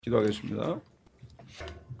기도하겠습니다.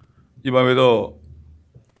 이 밤에도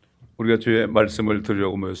우리가 주의 말씀을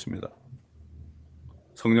들으려고 모였습니다.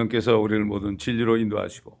 성령께서 우리를 모든 진리로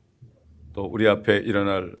인도하시고 또 우리 앞에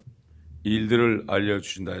일어날 일들을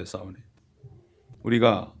알려주신다 했사오니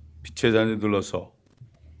우리가 빛의 자녀들로서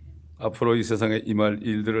앞으로 이 세상에 임할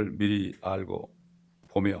일들을 미리 알고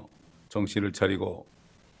보며 정신을 차리고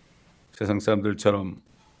세상 사람들처럼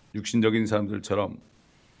육신적인 사람들처럼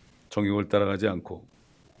정욕을 따라가지 않고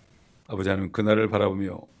아버지 하나님 그날을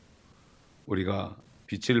바라보며 우리가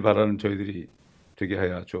빛을 바라는 저희들이 되게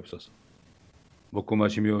하여 주옵소서. 먹고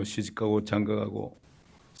마시며 시집가고 장가가고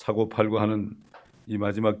사고 팔고 하는 이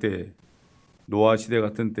마지막 때에 노아 시대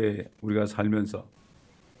같은 때에 우리가 살면서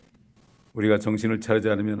우리가 정신을 차리지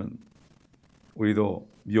않으면 우리도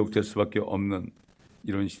미혹될 수밖에 없는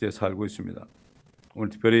이런 시대에 살고 있습니다. 오늘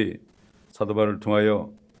특별히 사도 바울을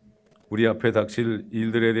통하여 우리 앞에 닥칠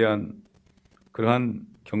일들에 대한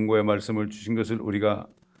그러한 경고의 말씀을 주신 것을 우리가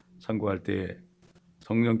상고할 때에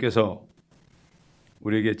성령께서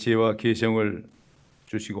우리에게 지혜와 계시형을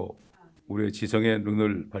주시고 우리의 지성의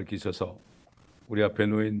눈을 밝히셔서 우리 앞에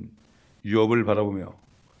놓인 유업을 바라보며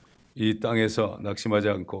이 땅에서 낙심하지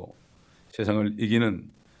않고 세상을 이기는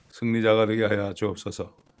승리자가 되게 하여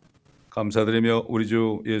주옵소서. 감사드리며 우리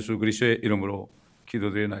주 예수 그리스도의 이름으로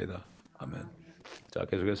기도드리나이다. 아멘. 자,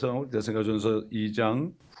 계속해서 데살로니가전서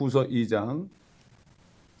 2장 후서 2장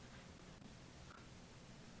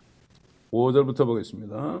 5절부터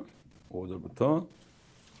보겠습니다. 5절부터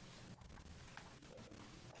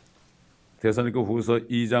데살로니가후서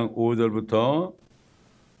 2장 5절부터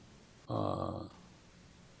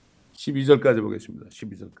 12절까지 보겠습니다.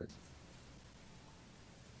 12절까지.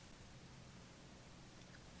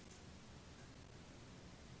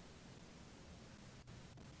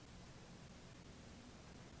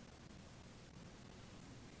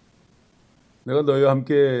 내가 너희와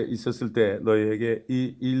함께 있었을 때 너희에게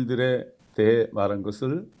이 일들에 대해 말한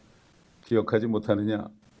것을 기억하지 못하느냐?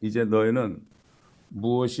 이제 너희는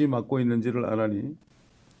무엇이 맡고 있는지를 아나니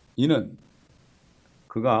이는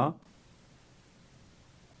그가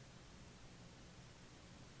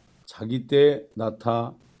자기 때에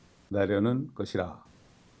나타나려는 것이라.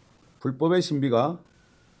 불법의 신비가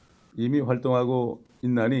이미 활동하고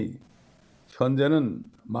있나니 현재는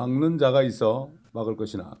막는 자가 있어 막을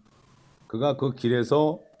것이나 그가 그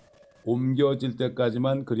길에서 옮겨질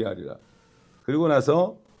때까지만 그리하리라. 그리고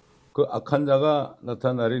나서 그 악한 자가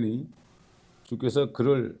나타나리니 주께서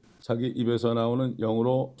그를 자기 입에서 나오는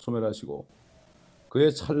영으로 소멸하시고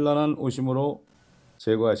그의 찬란한 오심으로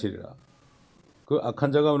제거하시리라. 그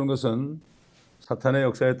악한 자가 오는 것은 사탄의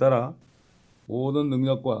역사에 따라 모든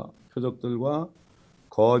능력과 표적들과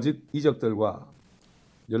거짓 이적들과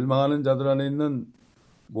멸망하는 자들 안에 있는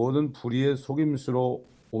모든 불의의 속임수로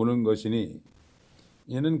오는 것이니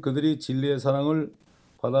이는 그들이 진리의 사랑을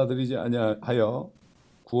받아들이지 아니하여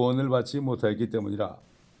구원을 받지 못하였기 때문이라.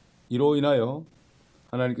 이로 인하여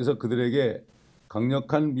하나님께서 그들에게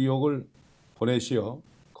강력한 미혹을 보내시어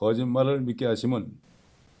거짓말을 믿게 하심은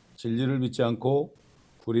진리를 믿지 않고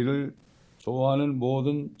불의를 좋아하는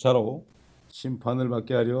모든 자로 심판을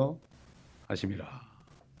받게 하려 하심이라.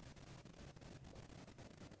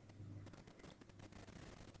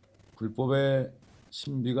 불법의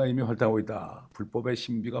신비가 이미 활동하고 있다. 불법의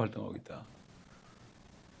신비가 활동하고 있다.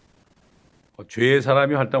 죄의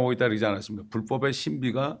사람이 활동하고 있다 그러지 않았습니다. 불법의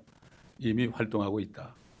신비가 이미 활동하고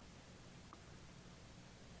있다.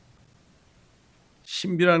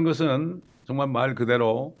 신비라는 것은 정말 말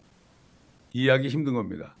그대로 이해하기 힘든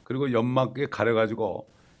겁니다. 그리고 연막에 가려가지고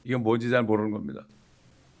이게 뭔지 잘 모르는 겁니다.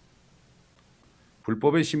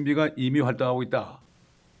 불법의 신비가 이미 활동하고 있다.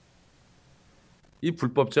 이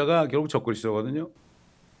불법자가 결국 적그리스도거든요.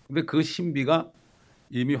 근데 그 신비가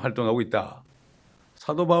이미 활동하고 있다.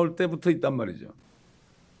 사도 바울 때부터 있단 말이죠.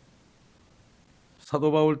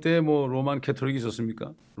 사도 바울 때 뭐 로만 캐토릭이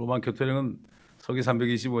있었습니까? 로만 캐토릭은 서기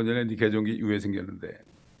 325년에 니케종기 이후에 생겼는데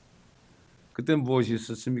그때 무엇이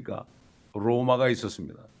있었습니까? 로마가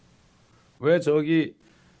있었습니다. 왜 저기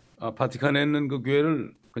바티칸에 있는 그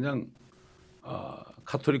교회를 그냥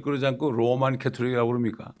카톨릭 그러지 않고 로만 캐토릭이라고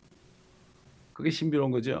그럽니까? 그게 신비로운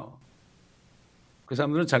거죠. 그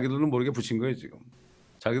사람들은 자기들은 모르게 붙인 거예요. 지금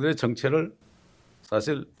자기들의 정체를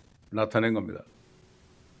사실 나타낸 겁니다.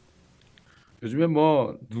 요즘에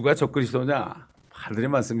뭐 누가 적그리스도냐 말들이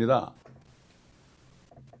많습니다.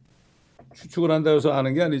 추측을 한다고 해서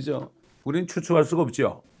아는 게 아니죠. 우리는 추측할 수가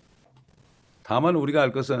없죠. 다만 우리가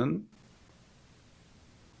알 것은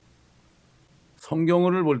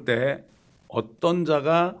성경을 볼 때 어떤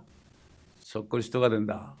자가 적그리스도가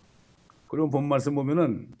된다. 그리고 본 말씀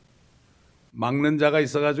보면은 막는 자가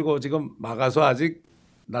있어가지고 지금 막아서 아직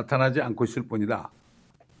나타나지 않고 있을 뿐이다.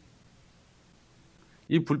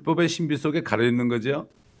 이 불법의 신비 속에 가려있는 거죠.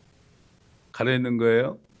 가려있는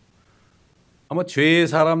거예요. 아마 죄의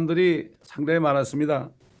사람들이 상당히 많았습니다.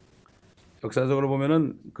 역사적으로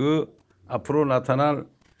보면은 그 앞으로 나타날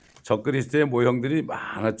적그리스도의 모형들이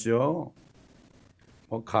많았죠.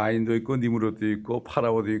 뭐 가인도 있고 니무롯도 있고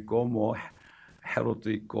파라오도 있고 뭐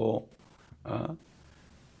헤롯도 있고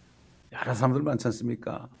여러 사람들 많지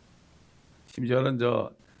않습니까? 심지어는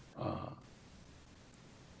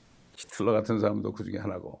히틀러 같은 사람도 그 중에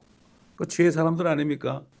하나고 그 죄의 사람들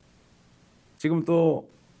아닙니까? 지금 또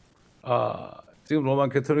지금 로만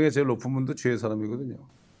캐톨릭의 제일 높은 분도 죄의 사람이거든요.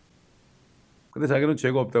 근데 자기는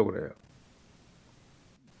죄가 없다고 그래요.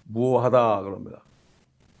 무오하다 그럽니다.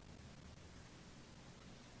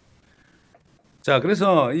 자,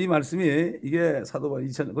 그래서 이 말씀이 이게 거의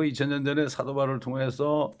 2000년 전에 사도 바울을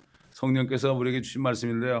통해서 성령께서 우리에게 주신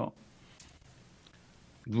말씀인데요.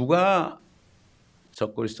 누가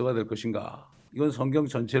적그리스도가 될 것인가? 이건 성경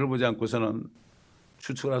전체를 보지 않고서는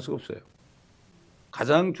추측을 할 수가 없어요.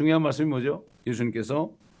 가장 중요한 말씀이 뭐죠? 예수님께서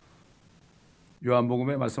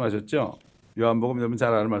요한복음에 말씀하셨죠. 요한복음 여러분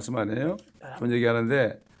잘 아는 말씀 아니에요? 한번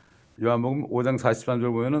얘기하는데 요한복음 5장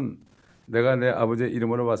 43절 보면은 내가 내 아버지의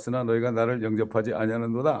이름으로 왔으나 너희가 나를 영접하지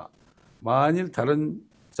아니하는도다. 만일 다른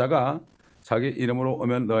자가 자기 이름으로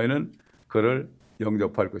오면 너희는 그를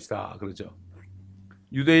영접할 것이다. 그렇죠.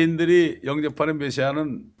 유대인들이 영접하는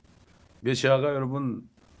메시아가 여러분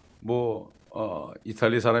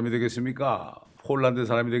이탈리 사람이 되겠습니까? 폴란드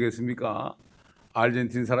사람이 되겠습니까?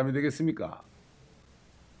 아르헨티나 사람이 되겠습니까?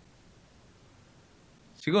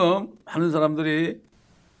 지금 많은 사람들이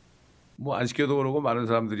안식교도 그러고 많은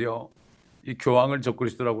사람들이요 이 교황을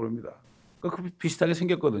적그리스도라고 그럽니다. 그 비슷하게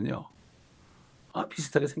생겼거든요.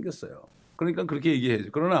 비슷하게 생겼어요. 그러니까 그렇게 얘기해야죠.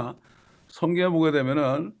 그러나 성경에 보게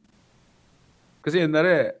되면은 그래서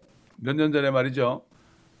옛날에 몇 년 전에 말이죠.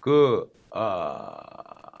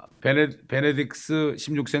 베네딕스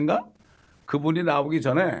 16세인가? 그분이 나오기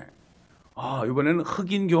전에 이번에는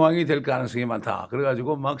흑인 교황이 될 가능성이 많다.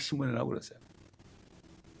 그래가지고 막 신문에 나오고 그랬어요.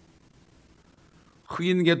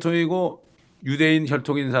 흑인 계통이고 유대인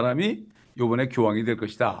혈통인 사람이 이번에 교황이 될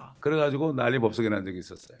것이다. 그래가지고 난리 법석이 난 적이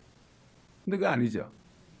있었어요. 근데 그게 아니죠.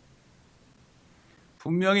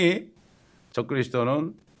 분명히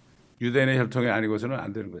적그리스도는 유대인의 혈통이 아니고서는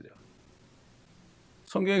안 되는 거죠.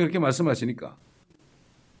 성경에 그렇게 말씀하시니까.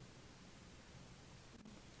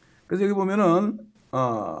 그래서 여기 보면은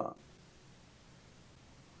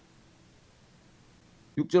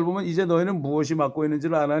 6절 보면 이제 너희는 무엇이 맡고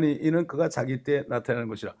있는지를 아나니 이는 그가 자기 때 나타나는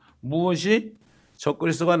것이라. 무엇이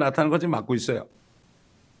적그리스도가 나타나는 것을 맡고 있어요.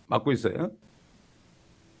 맡고 있어요.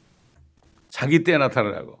 자기 때에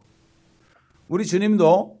나타나라고. 우리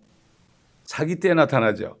주님도 자기 때에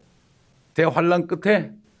나타나죠. 대환란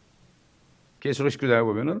끝에 계시록 19장에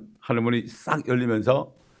보면은 하늘문이 싹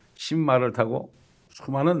열리면서 신말을 타고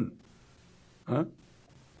수많은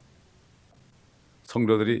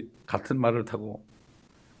성도들이 같은 말을 타고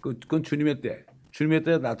그건 주님의 때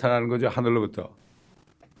나타나는 거죠. 하늘로부터.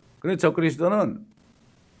 그런데 적그리스도는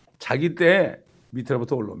자기 때에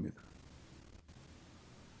밑으로부터 올라옵니다.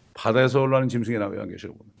 바다에서 올라오는 짐승이 나와요.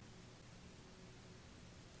 요한계시록 보면.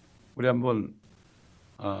 우리 한번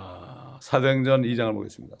사도행전 2장을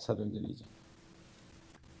보겠습니다. 사도행전 2장.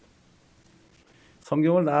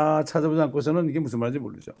 성경을 다 찾아보지 않고서는 이게 무슨 말인지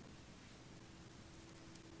모르죠.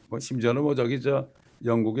 심지어는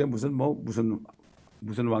영국의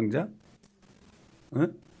무슨 왕자?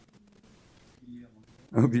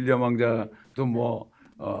 윌리엄 왕자도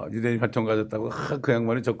유대인 혈통 가졌다고 그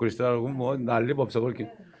양반이 적그리스도라고 난리 법석을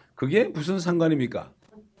이렇게. 그게 무슨 상관입니까?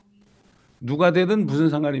 누가 되든 무슨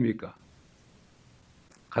상관입니까?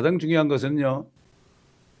 가장 중요한 것은요.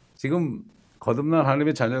 지금 거듭난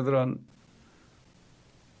하나님의 자녀들은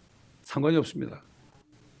상관이 없습니다.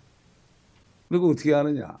 그리고 어떻게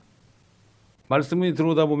하느냐? 말씀이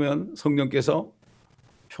들어오다 보면 성령께서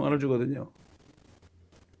평안을 주거든요.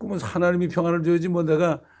 그러면 하나님이 평안을 줘야지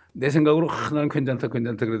내가 내 생각으로 나는 괜찮다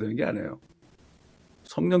그래야 되는 게 아니에요.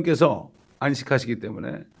 성령께서 안식하시기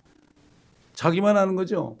때문에 자기만 아는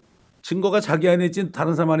거죠. 증거가 자기 안에 있지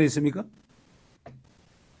다른 사람 안에 있습니까?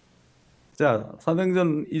 자,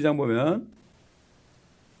 사도행전 2장 보면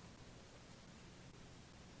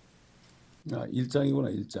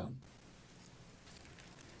 1장이구나 1장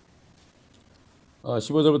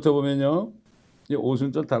 15절부터 보면요.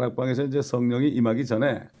 오순절 다락방에서 이제 성령이 임하기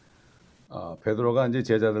전에 베드로가 이제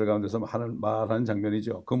제자들 가운데서 말하는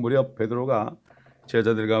장면이죠. 그 무렵 베드로가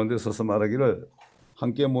제자들 가운데 서서 말하기를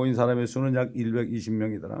함께 모인 사람의 수는 약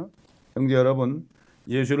 120명이더라. 형제 여러분,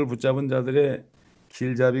 예수를 붙잡은 자들의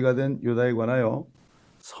길잡이가 된 유다에 관하여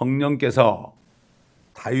성령께서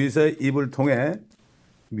다윗의 입을 통해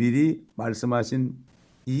미리 말씀하신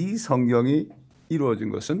이 성경이 이루어진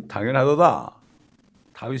것은 당연하도다.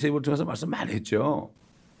 다윗의 입을 통해서 말씀 많이 했죠.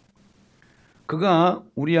 그가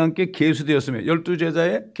우리와 함께 계수되었으며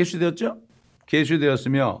 12제자에 계수되었죠.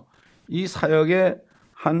 계수되었으며 이 사역의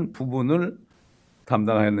한 부분을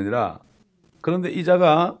담당하였느니라. 그런데 이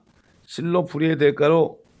자가 실로 불의의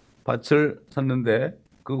대가로 밭을 샀는데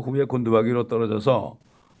그 후에 곤두박이로 떨어져서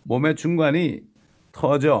몸의 중간이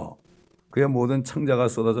터져 그의 모든 창자가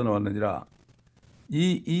쏟아져 나왔느니라.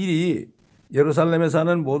 이 일이 예루살렘에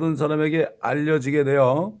사는 모든 사람에게 알려지게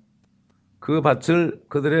되어 그 밭을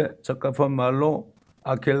그들의 적합한 말로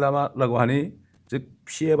아켈라마라고 하니 즉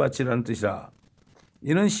피의 밭이라는 뜻이라.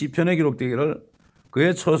 이는 시편에 기록되기를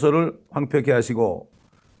그의 처소를 황폐케 하시고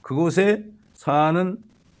그곳에 사는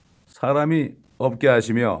사람이 없게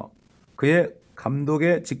하시며 그의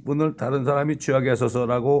감독의 직분을 다른 사람이 취하게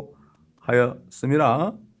하소서라고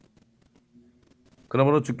하였음이라.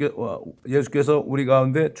 그러므로 예수께서 우리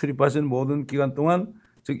가운데 출입하신 모든 기간 동안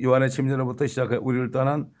즉 요한의 침례로부터 시작해 우리를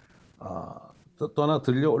떠나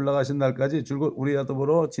들려 올라가신 날까지 줄곧 우리와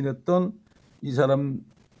더불어 지냈던 이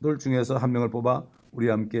사람들 중에서 한 명을 뽑아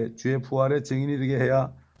우리와 함께 주의 부활의 증인이 되게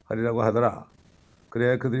해야 하리라고 하더라.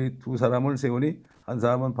 그래야 그들이 두 사람을 세우니 한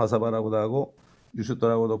사람은 바사바라고도 하고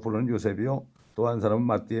유스도라고도 부르는 요셉이요 또 한 사람은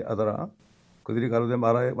마띠 하더라. 그들이 가로되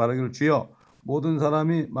말하기를 주여 모든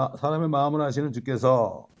사람의 마음을 아시는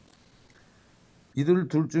주께서 이들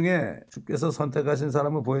둘 중에 주께서 선택하신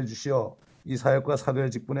사람을 보여주시어 이 사역과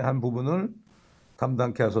사도의 직분의 한 부분을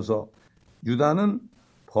담당케 하소서. 유다는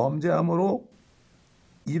범죄함으로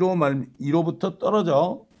이로부터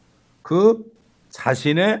떨어져 그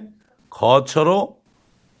자신의 거처로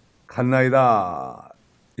갔나이다.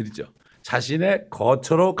 이랬죠. 자신의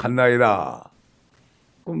거처로 갔나이다.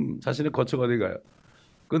 그럼 자신의 거처가 어디가요?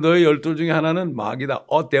 그 너희 12 중에 하나는 마귀다.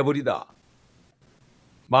 데블이다.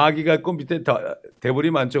 마귀가 있고 밑에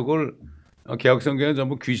데블이 많죠. 그걸 개혁성경은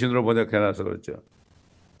전부 귀신으로 번역해놔서 그렇죠.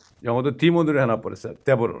 영어도 디몬으로 해놔버렸어요.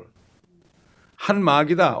 데블을. 한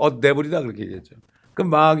마귀다. 데블이다. 그렇게 얘기했죠. 그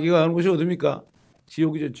마귀가 가는 곳이 어디입니까?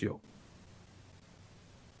 지옥이죠. 지옥.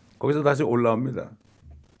 거기서 다시 올라옵니다.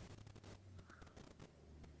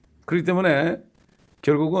 그렇기 때문에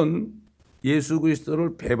결국은 예수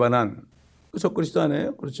그리스도를 배반한 그 적그리스도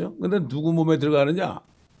아니에요? 그렇죠? 근데 누구 몸에 들어가느냐?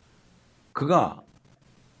 그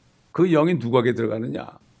영이 누구에게 들어가느냐?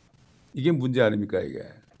 이게 문제 아닙니까, 이게?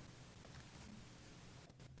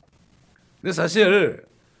 근데 사실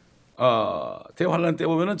대환란 때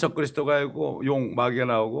보면은 적그리스도가 있고 마귀가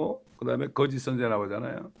나오고 그다음에 거짓 선지자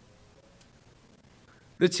나오잖아요.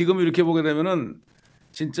 근데 지금 이렇게 보게 되면은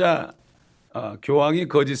진짜 교황이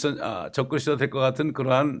적그리스도 될 것 같은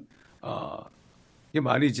그러한 게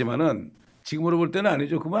많이 있지만은 지금으로 볼 때는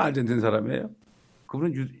아니죠. 그분은 아르헨티나 사람이에요.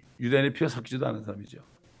 그분은 유대인의 피가 섞이지도 않은 사람이죠.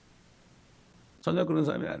 전혀 그런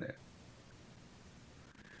사람이 아니에요.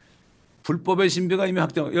 불법의 신비가 이미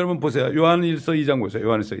확정. 여러분 보세요. 요한일서 2장 보세요.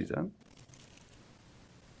 요한일서 2장.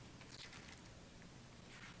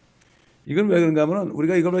 이건 왜 그런가 하면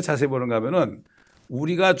우리가 이걸 왜 자세히 보는가 하면은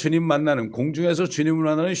우리가 주님 만나는 공중에서 주님을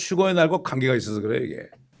만나는 휴거의 날과 관계가 있어서 그래요, 이게.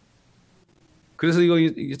 그래서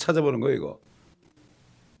이게 찾아보는 거예요, 이거.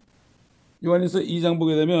 요한일서 2장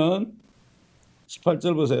보게 되면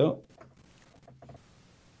 18절 보세요.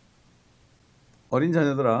 어린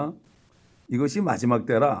자녀들아 이것이 마지막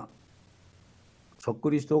때라.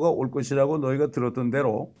 적그리스도가 올 것이라고 너희가 들었던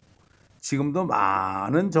대로 지금도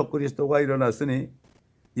많은 적그리스도가 일어났으니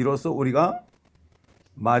이로써 우리가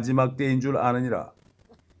마지막 때인 줄 아느니라.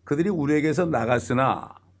 그들이 우리에게서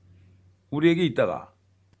나갔으나 우리에게 있다가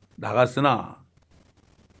나갔으나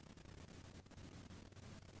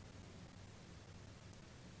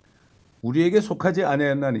우리에게 속하지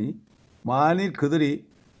아니하였나니 만일 그들이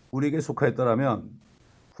우리에게 속하였더라면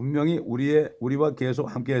분명히 우리와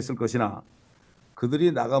계속 함께 했을 것이나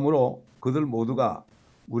그들이 나감으로 그들 모두가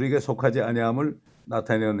우리에게 속하지 아니함을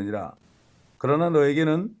나타내었느니라. 그러나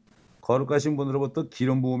너에게는 거룩하신 분으로부터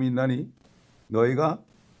기름 부음이 있나니 너희가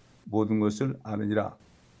모든 것을 아느니라.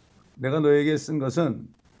 내가 너에게 쓴 것은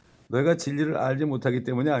너희가 진리를 알지 못하기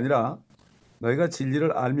때문이 아니라 너희가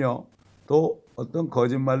진리를 알며 또 어떤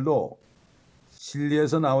거짓말도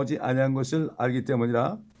진리에서 나오지 아니한 것을 알기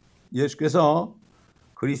때문이라. 예수께서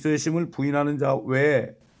그리스도의 심을 부인하는 자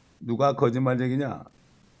외에 누가 거짓말쟁이냐?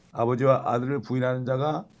 아버지와 아들을 부인하는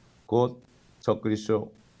자가 곧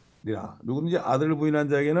적그리스도니라. 누구든지 아들을 부인하는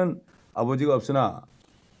자에게는 아버지가 없으나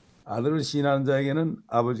아들을 시인하는 자에게는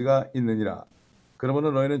아버지가 있느니라.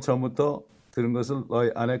 그러므로 너희는 처음부터 들은 것을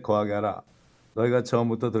너희 안에 거하게 하라. 너희가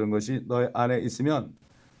처음부터 들은 것이 너희 안에 있으면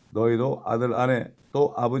너희도 아들 안에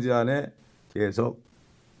또 아버지 안에 계속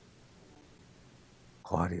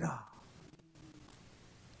거하리라.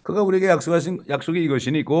 그가 우리에게 약속하신 약속이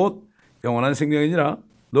이것이니 곧 영원한 생명이니라.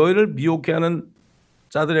 너희를 미혹해 하는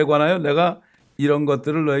자들에 관하여 내가 이런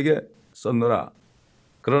것들을 너에게 썼노라.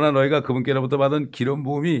 그러나 너희가 그분께로부터 받은 기름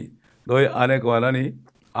부음이 너희 안에 거하나니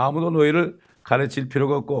아무도 너희를 가르칠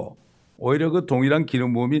필요가 없고 오히려 그 동일한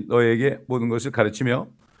기름 부음이 너희에게 모든 것을 가르치며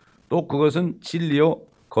또 그것은 진리요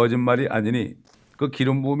거짓말이 아니니 그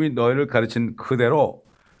기름 부음이 너희를 가르친 그대로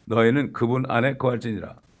너희는 그분 안에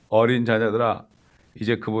거할지니라. 어린 자녀들아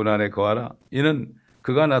이제 그분 안에 거하라. 이는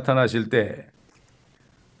그가 나타나실 때라는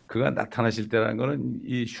것은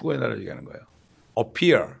이 휴거의 날을 얘기하는 거예요.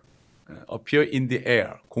 appear in the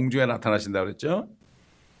air. 공중에 나타나신다 그랬죠.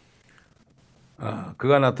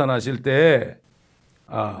 그가 나타나실 때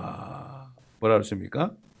뭐라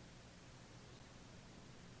그랬습니까?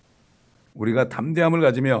 우리가 담대함을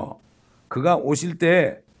가지며 그가 오실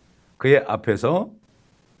때 그의 앞에서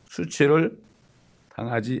수치를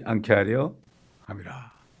당하지 않게 하려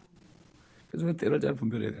함이라. 그래서 때를 잘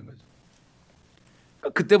분별해야 되는 거죠.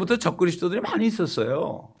 그때부터 적그리스도들이 많이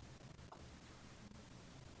있었어요.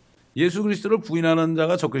 예수 그리스도를 부인하는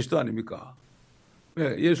자가 적그리스도 아닙니까?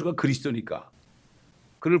 왜? 예수가 그리스도니까.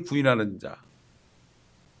 그를 부인하는 자.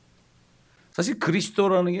 사실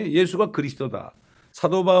그리스도라는 게 예수가 그리스도다.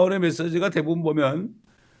 사도 바울의 메시지가 대부분 보면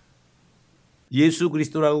예수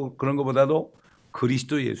그리스도라고 그런 것보다도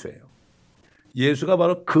그리스도 예수예요. 예수가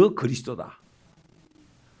바로 그 그리스도다.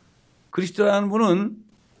 그리스도라는 분은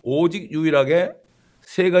오직 유일하게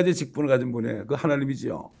세 가지 직분을 가진 분이에요. 그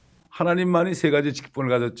하나님이지요. 하나님만이 세 가지 직분을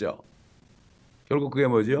가졌죠. 결국 그게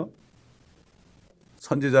뭐죠?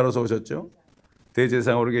 선지자로서 오셨죠.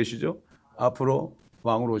 대제사장으로 계시죠. 앞으로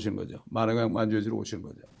왕으로 오신 거죠. 만왕의 만주지로 오신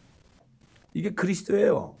거죠. 이게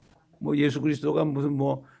그리스도예요. 뭐 예수 그리스도가 무슨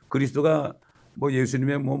뭐 그리스도가 뭐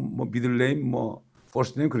예수님의 뭐 미들네임 뭐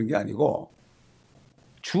퍼스트네임 그런 게 아니고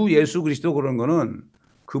주 예수 그리스도 그런 거는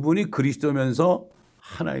그분이 그리스도면서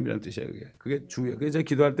하나님이라는 뜻이에요. 그게 주예요. 그래서 제가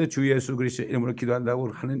기도할 때 주 예수 그리스도 이름으로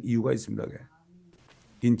기도한다고 하는 이유가 있습니다. 그게.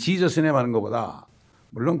 In Jesus name 하는 것보다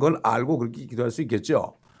물론 그걸 알고 그렇게 기도할 수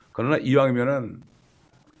있겠죠. 그러나 이왕이면은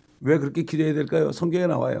왜 그렇게 기도해야 될까요? 성경에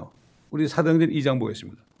나와요. 우리 사도행전 2장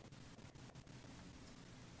보겠습니다.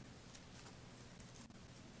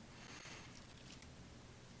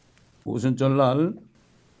 오순절날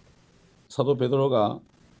사도 베드로가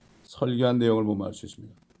설교한 내용을 보면 알 수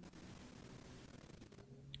있습니다.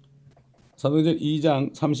 사도행전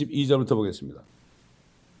 2장 32절부터 보겠습니다.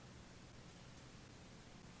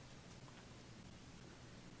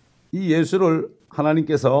 이 예수를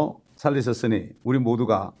하나님께서 살리셨으니 우리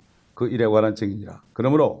모두가 그 일에 관한 증인이라.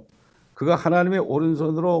 그러므로 그가 하나님의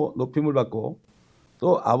오른손으로 높임을 받고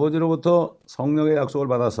또 아버지로부터 성령의 약속을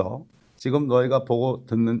받아서 지금 너희가 보고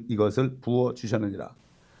듣는 이것을 부어주셨느니라.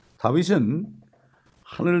 다윗은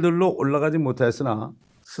하늘들로 올라가지 못하였으나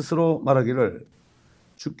스스로 말하기를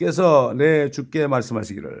주께서 내 주께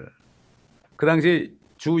말씀하시기를. 그 당시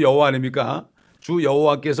주 여호와 아닙니까? 주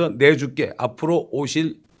여호와께서 내 주께 앞으로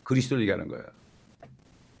오실 그리스도를 얘기하는 거예요.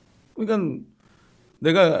 그러니까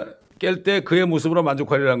내가 깰 때 그의 모습으로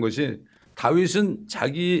만족하리라는 것이 다윗은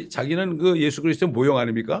자기는 그 예수 그리스도의 모형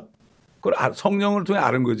아닙니까? 그걸 성령을 통해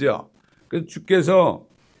아는 거죠. 그래서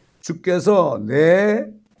주께서 내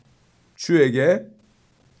주에게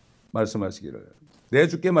말씀하시기를, 내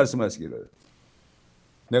주께 말씀하시기를,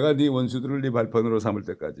 내가 네 원수들을 네 발판으로 삼을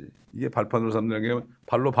때까지. 이게 발판으로 삼는 게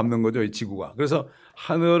발로 밟는 거죠, 이 지구가. 그래서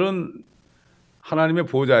하늘은 하나님의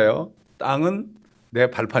보좌예요. 땅은 내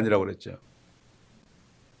발판이라고 그랬죠.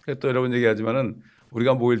 또 여러분 얘기하지만은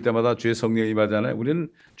우리가 모일 때마다 주의 성령이 임하잖아요. 우리는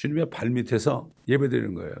주님의 발밑에서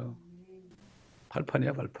예배드리는 거예요.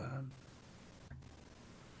 발판이야, 발판.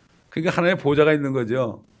 그러니까 하나님의 보좌가 있는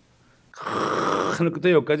거죠. 하늘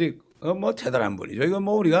끝에 여기까지 뭐 대단한 분이죠. 이건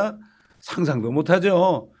뭐 우리가 상상도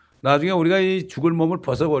못하죠. 나중에 우리가 이 죽을 몸을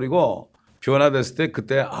벗어버리고 변화됐을 때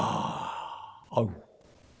그때 아유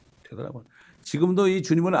대단한 분. 지금도 이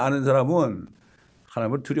주님을 아는 사람은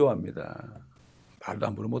하나님을 두려워합니다. 말도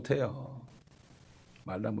함부로 못해요.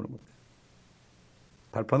 말도 함부로 못해요.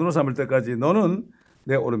 발판으로 삼을 때까지 너는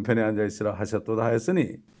내 오른편에 앉아있으라 하셨도다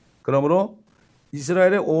하였으니 그러므로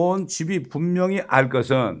이스라엘의 온 집이 분명히 알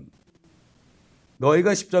것은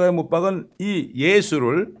너희가 십자가에 못 박은 이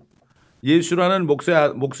예수라는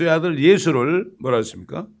목소의 아들 예수를 뭐라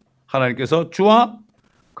했습니까? 하나님께서 주와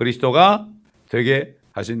그리스도가 되게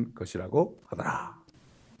하신 것이라고 하더라.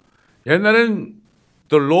 옛날에는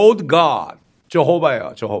The Lord God,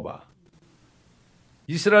 저호바예요. 저호바.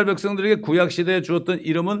 이스라엘 백성들에게 구약 시대에 주었던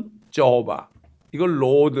이름은 저호바. 이걸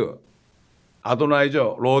로드.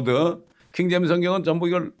 아도나이죠. 로드. 킹제임스 성경은 전부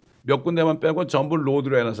이걸 몇 군데만 빼고 전부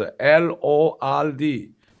로드로 해놨어요.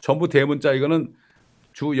 L-O-R-D. 전부 대문자. 이거는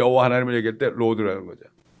주 여호와 하나님을 얘기할 때 로드라는 거죠.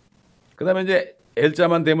 그 다음에 이제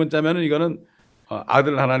L자만 대문자면은 이거는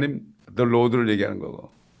아들 하나님, the Lord를 얘기하는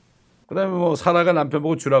거고. 그 다음에 뭐 사라가 남편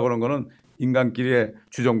보고 주라 그런 거는 인간끼리의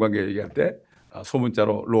주정관계 얘기할 때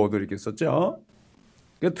소문자로 로드 이렇게 썼죠.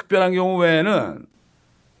 특별한 경우 외에는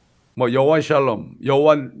뭐 여호와 샬롬,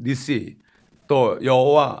 여호와 니시, 또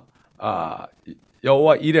여호와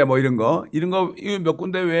이레 뭐 이런 거 몇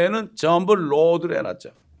군데 외에는 전부 로드로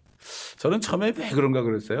해놨죠. 저는 처음에 왜 그런가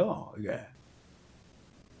그랬어요. 이게.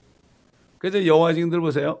 그래서 여호와 증인들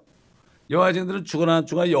보세요. 여호와 증인들은 주거나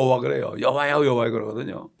여호와 그래요. 여호와야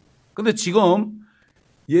그러거든요. 근데 지금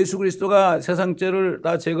예수 그리스도가 세상 죄를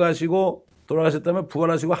다 제거하시고 돌아가셨다면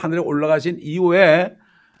부활하시고 하늘에 올라가신 이후에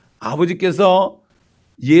아버지께서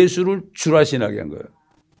예수를 주라 신하게 한 거예요.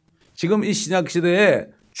 지금 이 신약 시대에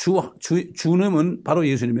주님은 바로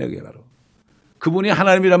예수님이에요. 바로 그분이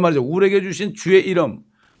하나님이란 말이죠. 우리에게 주신 주의 이름.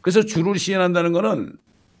 그래서 주를 시인한다는 것은,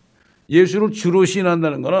 예수를 주로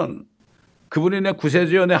시인한다는 것은 그분이 내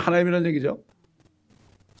구세주여 내 하나님이라는 얘기죠.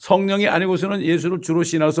 성령이 아니고서는 예수를 주로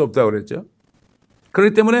시인할 수 없다고 그랬죠.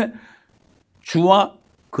 그렇기 때문에 주와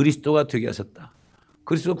그리스도가 되게 하셨다.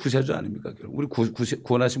 그리스도가 구세주 아닙니까? 우리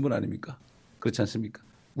구원하신 분 아닙니까? 그렇지 않습니까?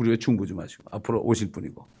 우리 왜 중보 좀 하시고 앞으로 오실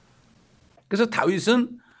분이고. 그래서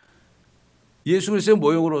다윗은 예수 그리스도의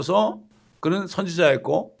모형으로서 그는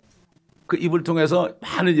선지자였고 그 입을 통해서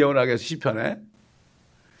많은 예언하게 해서 시편에.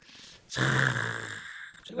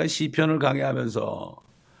 제가 시편을 강의하면서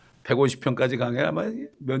 150편까지 강의 아마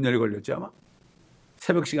몇 년이 걸렸지 아마.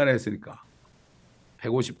 새벽 시간에 했으니까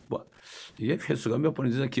 150번. 이게 횟수가 몇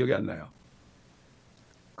번인지 기억이 안 나요.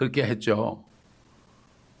 그렇게 했죠.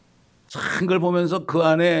 참 걸 보면서 그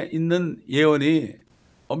안에 있는 예언이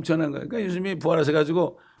엄청난 거예요. 그러니까 예수님이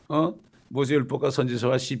부활하셔가지고 모세율법과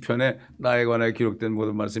선지서와 시편에 나에 관하여 기록된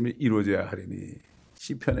모든 말씀이 이루어져야 하리니.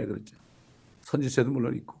 시편에 그렇죠. 선지서도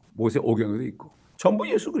물론 있고 모세 오경에도 있고 전부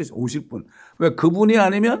예수 그리스도 오실 분. 왜? 그분이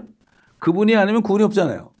아니면 구원이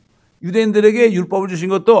없잖아요. 유대인들에게 율법을 주신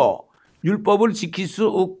것도 율법을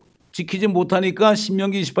지키지 못하니까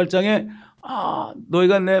신명기 28장에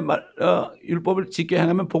너희가 내 율법을 지켜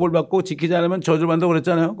행하면 복을 받고 지키지 않으면 저주를 받는다고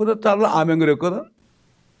그랬잖아요. 그래서 따로 아멘 그랬거든.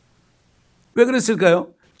 왜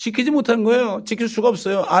그랬을까요? 지키지 못한 거예요. 지킬 수가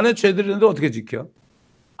없어요. 안에 죄들이 있는데 어떻게 지켜?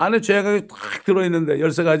 안에 죄가 탁 들어있는데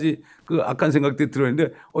 13가지 그 악한 생각들이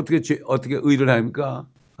들어있는데 어떻게 의를 합니까?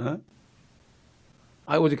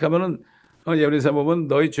 오직 하면은 예언에서 보면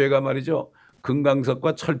너희 죄가 말이죠.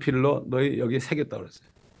 금강석과 철필로 너희 여기에 새겼다고 그랬어요.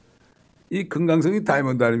 이 금강석이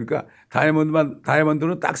다이아몬드 아닙니까?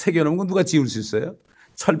 다이아몬드는 딱 새겨놓은 건 누가 지울 수 있어요?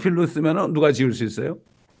 철필로 쓰면 누가 지울 수 있어요?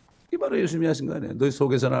 이 바로 예수님이 하신 거 아니에요. 너희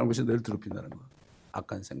속에서 나는 것이 너희를 더럽힌다는 거.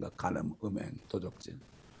 악한 생각, 간음, 음행, 도적질.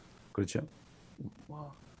 그렇죠?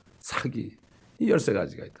 사기. 이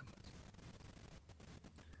 13가지가 있단 말이죠.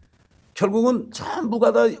 결국은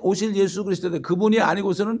전부가 다 오실 예수 그리스도인데 그분이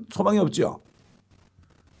아니고서는 소망이 없죠.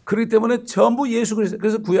 그렇기 때문에 전부 예수 그리스도.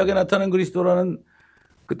 그래서 구약에 나타난 그리스도라는,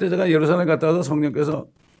 그때 제가 예루살렘 갔다 와서 성령께서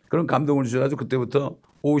그런 감동을 주셔가지고 그때부터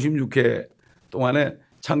 56회 동안에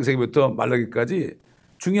창세기부터 말라기까지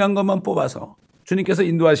중요한 것만 뽑아서 주님께서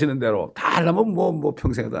인도하시는 대로 다 하려면 뭐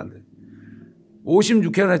평생에도 안 돼.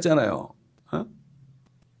 56회를 했잖아요.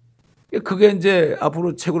 그게 이제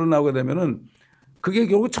앞으로 책으로 나오게 되면은 그게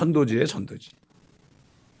결국 전도지예요, 전도지.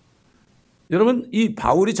 여러분, 이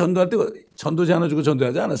바울이 전도할 때 전도지 하나 주고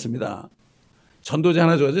전도하지 않았습니다. 전도지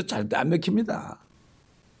하나 줘야지 절대 안 맥힙니다.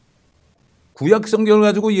 구약 성경을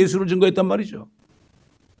가지고 예수를 증거했단 말이죠.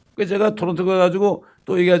 그래서 제가 토론토 가가지고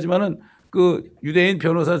또 얘기하지만은 그 유대인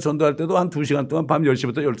변호사 전도할 때도 한 2시간 동안 밤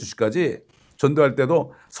 10시부터 12시까지 전도할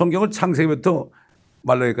때도 성경을 창세기부터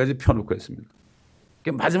말라기까지 펴놓고 했습니다.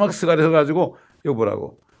 마지막 스갈에서 가지고 이거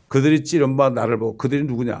보라고. 그들이 찌른 바 나를 보고. 그들이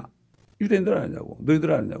누구냐? 유대인들 아니냐고.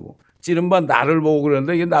 너희들 아니냐고. 찌른 바 나를 보고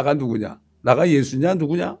그러는데 이게 나가 누구냐? 나가 예수냐?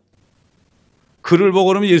 누구냐? 그를 보고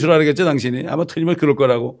그러면 예수라 그러겠죠, 당신이. 아마 틀리면 그럴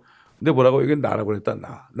거라고. 근데 뭐라고? 이게 나라고 그랬다.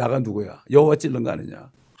 나가 누구야? 여호와 찔른 거 아니냐?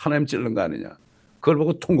 하나님 찔른 거 아니냐? 그걸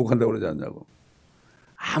보고 통곡한다고 그러지 않냐고.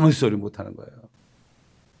 아무 소리 못 하는 거예요.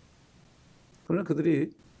 그러나 그들이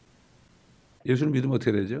예수를 믿으면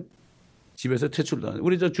어떻게 되죠? 집에서 퇴출도 안 해요.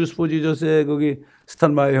 우리 주스포지저스의 거기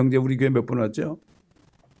스탄마의 형제 우리 교회 몇 분 왔죠?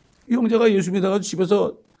 이 형제가 예수 믿어가지고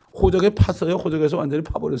집에서 호적에 팠어요. 호적에서 완전히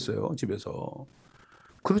파버렸어요. 집에서.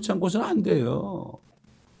 그렇지 않고서는 안 돼요.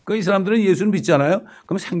 이 사람들은 예수를 믿잖아요.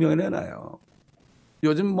 그럼 생명을 내놔요.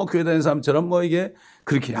 요즘 뭐 교회 다니는 사람처럼 뭐 이게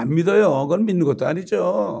그렇게 안 믿어요. 그건 믿는 것도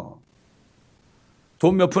아니죠.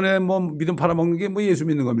 돈 몇 푼에 뭐 믿음 팔아먹는 게 뭐 예수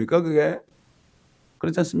믿는 겁니까 그게?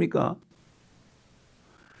 그렇지 않습니까?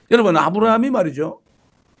 여러분, 아브라함이 말이죠.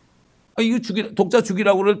 이거 독자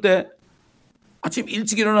죽이라고 그럴 때 아침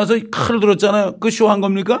일찍 일어나서 칼을 들었잖아요. 그거 쇼한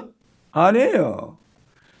겁니까? 아니에요.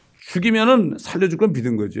 죽이면은 살려줄 건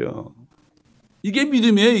믿은 거죠. 이게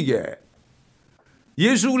믿음이에요, 이게.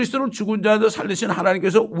 예수 그리스도를 죽은 자도 살리신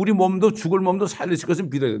하나님께서 우리 몸도 죽을 몸도 살리실 것을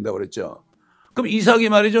믿어야 된다고 그랬죠. 그럼 이삭이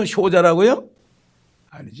말이죠. 효자라고요?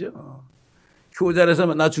 아니죠.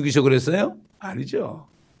 효자라서 나 죽이셔 그랬어요? 아니죠.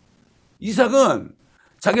 이삭은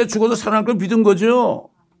자기가 죽어도 살아날 걸 믿은 거죠.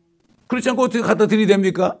 그렇지 않고 어떻게 갖다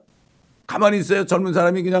들이댑니까? 가만히 있어요. 젊은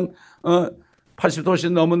사람이 그냥 80도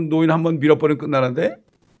훨씬 넘은 노인 한번 밀어버리면 끝나는데?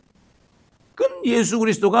 그건 예수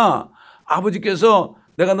그리스도가 아버지께서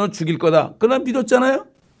내가 널 죽일 거다. 그걸 믿었잖아요.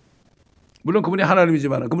 물론 그분이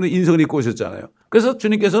하나님이지만 그분은 인성을 입고 오셨잖아요. 그래서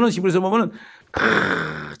주님께서는 히브리서 보면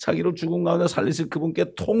자기를 죽은 가운데 살리실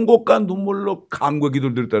그분께 통곡과 눈물로 간구의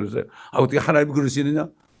기도를 드렸다 그랬어요. 어떻게 하나님이 그럴 수 있느냐?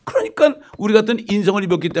 그러니까 우리 같은 인성을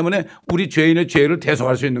입었기 때문에 우리 죄인의 죄를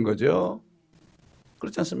대속할 수 있는 거죠.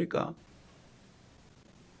 그렇지 않습니까?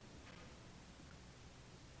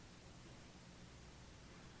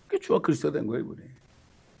 그게 주와 그리스도가 된 거예요, 이분이.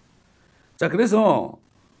 자, 그래서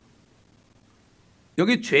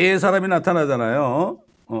여기 죄의 사람이 나타나잖아요.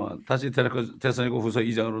 다시 데살로니가후서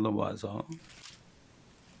 2장으로 넘어와서.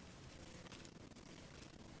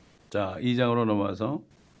 자, 2장으로 넘어와서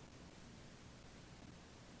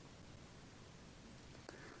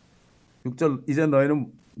 6절, 이제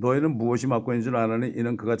너희는 무엇이 맡고 있는 줄 아나니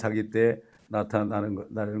이는 그가 자기 때에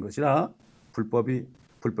나타나는 것이라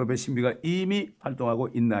불법의 신비가 이미 활동하고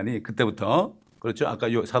있나니. 그때부터 그렇죠. 아까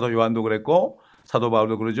사도 요한도 그랬고 사도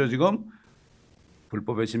바울도 그러죠. 지금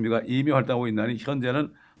불법의 신비가 이미 활동하고 있나니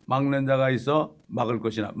현재는 막는 자가 있어 막을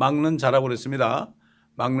것이나, 막는 자라고 그랬습니다.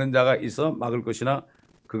 막는 자가 있어 막을 것이나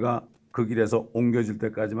그가 그 길에서 옮겨질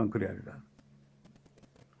때까지만 그래야 하리라.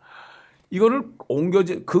 이거를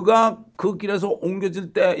그가 그 길에서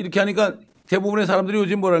옮겨질 때 이렇게 하니까 대부분의 사람들이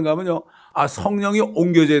요즘 뭐라는가 하면요. 성령이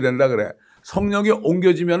옮겨져야 된다 그래. 성령이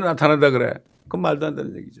옮겨지면 나타난다 그래. 그건 말도 안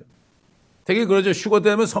되는 얘기죠. 되게 그러죠. 휴거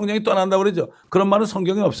때문에 성령이 떠난다 그러죠. 그런 말은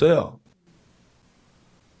성경에 없어요.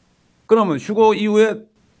 그러면 휴거 이후에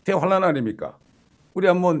대환란 아닙니까? 우리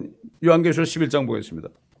한번 요한계시록 11장 보겠습니다.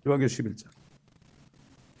 요한계시록 11장.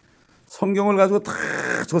 성경을 가지고 다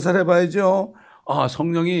조사를 해봐야죠.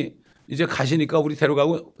 성령이 이제 가시니까 우리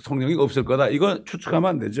데려가고 성령이 없을 거다. 이거 추측하면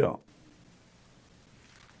안 되죠.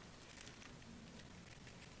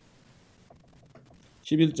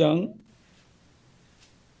 (11장)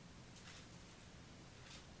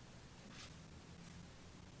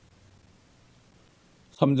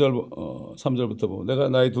 3절부터 보면 내가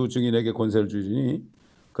나의 두 증인에게 권세를 주시니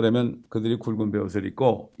그러면 그들이 굵은 베옷을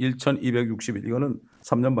입고 1260일, 이거는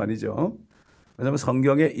 3년 반이죠. 왜냐하면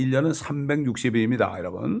성경의 1년은 360일입니다.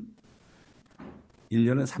 여러분,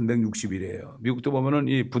 1년은 360일이에요. 미국도 보면은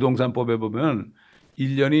이 부동산법에 보면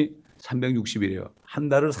 1년이 360일이에요. 한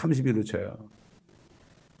달을 30일로 쳐요.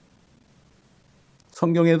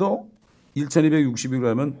 성경에도 1260일로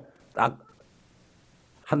하면 딱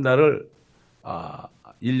한 달을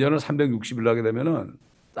 1년을 360일로 하게 되면은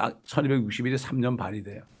딱 1260일이 3년 반이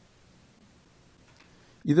돼요.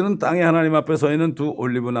 이들은 땅에 하나님 앞에 서 있는 두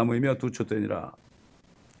올리브 나무이며 두 촛대니라.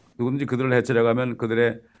 누구든지 그들을 해치려 가면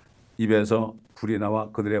그들의 입에서 불이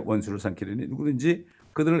나와 그들의 원수를 삼키리니 누구든지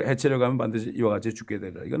그들을 해치려 가면 반드시 이와 같이 죽게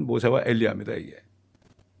되리라. 이건 모세와 엘리야입니다. 이게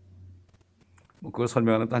그걸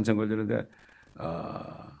설명하는 또 한참 걸리는데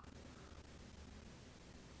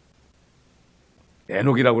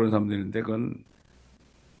에녹이라고 그러는 사람들이 있는데 그건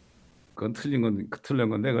틀린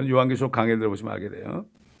건데 그건 요한계시록 강의를 들어보시면 알게 돼요.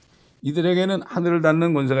 이들에게는 하늘을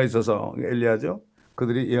닫는 권세가 있어서, 엘리야죠.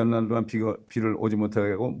 그들이 예언하는 동안 비를 오지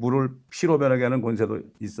못하게 하고 물을 피로 변하게 하는 권세도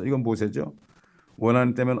있어. 이건 모세죠.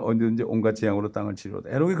 원하는 때면 언제든지 온갖 재앙으로 땅을 치료하다.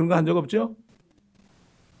 에녹이 그런 거 한 적 없죠.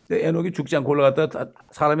 근데 에녹이 죽지 않고 올라갔다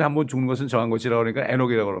사람이 한 번 죽는 것은 정한 것이라고 그러니까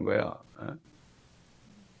에녹이라고 그런 거예요.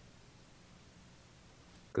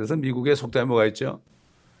 그래서 미국의 속담에 뭐가 있죠?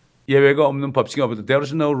 예외가 없는 법칙이 없다. There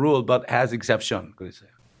is no rule but has exception. 그랬어요.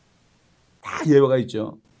 다 예외가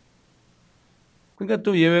있죠. 그러니까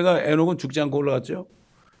또 예외가, 에녹은 죽지 않고 올라갔죠.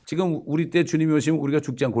 지금 우리 때 주님이 오시면 우리가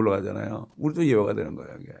죽지 않고 올라가잖아요. 우리도 예외가 되는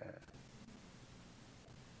거예요. 이게.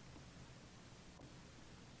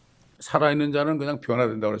 살아있는 자는 그냥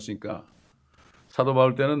변화된다고 그랬으니까 사도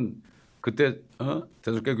바울 때는 그때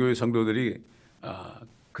대속교 교회 성도들이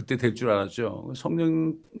그때 될 줄 알았죠.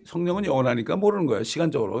 성령은 영원하니까 모르는 거예요.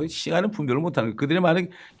 시간적으로. 시간은 분별을 못하는 거예요. 그들이 만약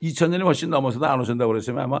 2000년이 훨씬 넘어서도 안 오신다고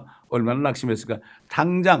그랬으면 아마 얼마나 낙심했을까.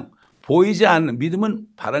 당장 보이지 않는, 믿음은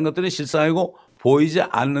바란 것들의 실상이고 보이지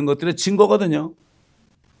않는 것들의 증거거든요.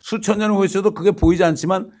 수천 년 후에 있어도 그게 보이지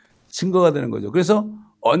않지만 증거가 되는 거죠. 그래서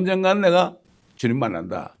언젠가는 내가 주님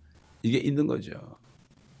만난다. 이게 있는 거죠.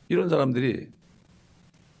 이런 사람들이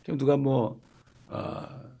지금 누가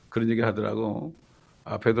그런 얘기 하더라고.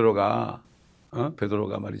 베드로가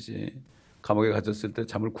말이지 감옥에 갇혔을 때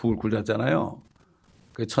잠을 굴굴 잤잖아요.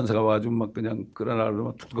 그 천사가 와가지고 막 그냥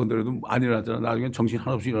끌어나가려고 툭 건드려도 안 일어났잖아. 나중에 정신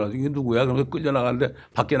하나없이 일어나서 이게 누구야? 그러면서 끌려나가는데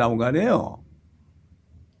밖에 나온 거 아니에요.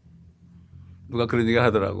 누가 그런 얘기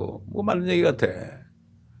하더라고. 맞는 얘기 같아.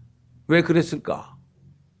 왜 그랬을까?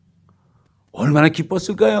 얼마나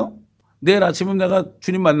기뻤을까요? 내일 아침에 내가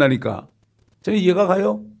주님 만나니까. 저는 이해가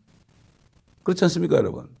가요? 그렇지 않습니까,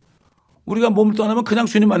 여러분? 우리가 몸을 떠나면 그냥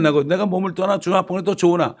주님 만나고 내가 몸을 떠나 주님 앞에 또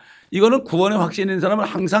좋으나 이거는 구원의 확신이 있는 사람은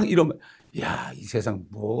항상 이러면 야, 이 세상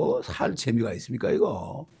살 재미가 있습니까,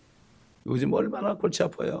 이거? 요즘 얼마나 골치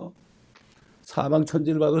아파요. 사방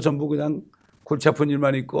천지를 봐도 전부 그냥 골치 아픈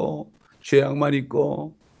일만 있고 죄악만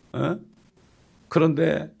있고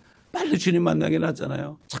그런데 빨리 주님 만나게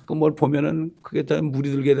낫잖아요. 자꾸 뭘 보면은 그게 다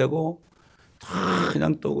물이 들게 되고 다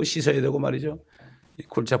그냥 또 씻어야 되고 말이죠.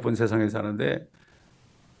 골치 아픈 세상에 사는데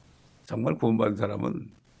정말 구원받은 사람은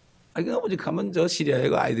그냥 오직하면 저 시리아에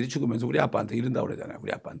그 아이들이 죽으면서 우리 아빠한테 이른다고 그러잖아요.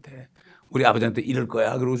 우리 아버지한테 이럴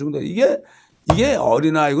거야. 그러고 죽는다. 이게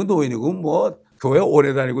어린아이고 노인이고 교회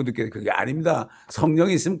오래 다니고 늦게 그게 아닙니다.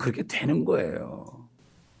 성령이 있으면 그렇게 되는 거예요.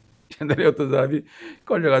 옛날에 어떤 사람이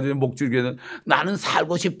걸려가지고 목줄기에서 나는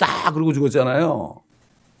살고 싶다 그러고 죽었잖아요.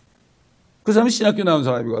 그 사람이 신학교 나온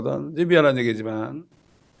사람이거든. 이제 미안한 얘기지만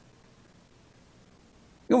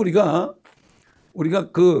우리가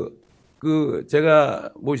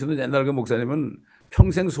제가 모시던 옛날 그 목사님은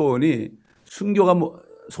평생 소원이 순교가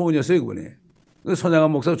소원이었어요, 그분이. 그 손양한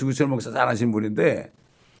목사, 주구철 목사 잘하신 분인데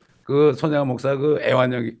그 손양한 목사 그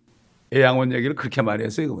애양원 얘기를 그렇게 많이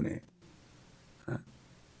했어요, 그분이.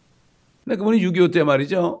 근데 그분이 6.25 때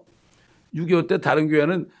말이죠. 6.25 때 다른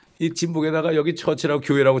교회는 이 진북에다가 여기 처치라고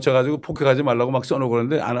교회라고 쳐가지고 폭격하지 말라고 막 써놓고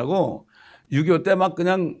그러는데 안 하고 6.25 때 막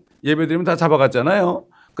그냥 예배드리면 다 잡아갔잖아요.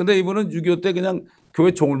 근데 이분은 6.25 때 그냥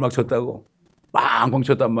교회 종을 막 쳤다고. 빵빵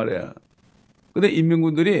쳤단 말이야. 근데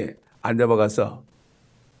인민군들이 안 잡아갔어.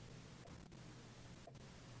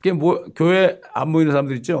 그게 교회 안 모이는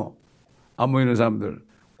사람들 있죠? 안 모이는 사람들.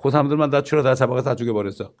 그 사람들만 다 추려 다 잡아가 다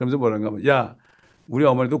죽여버렸어. 그러면서 뭐라는가 하면 야, 우리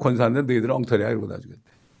어머니도 권사하는데 너희들은 엉터리야 이러고 다 죽였대.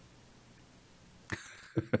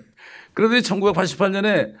 그런데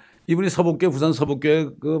 1988년에 이분이 부산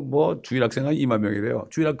서북교회 주일학생 한 2만 명이래요.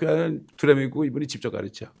 주일학교에는 두레미 있고 이분이 직접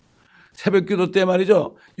가르쳐. 새벽 기도 때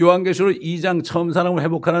말이죠. 요한계시록 2장 처음 사람을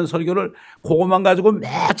회복하는 설교를 그것만 가지고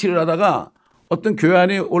며칠을 하다가 어떤 교회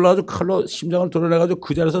안에 올라가지고 칼로 심장을 드러내가지고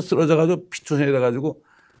그 자리에서 쓰러져가지고 피투성이 돼가지고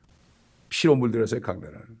피로 물들였어요,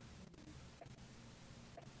 강단을.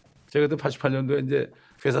 제가 그때 88년도에 이제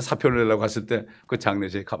회사 사표를 내려고 갔을 때 그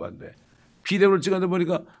장례식에 가봤는데 비디오를 찍었는데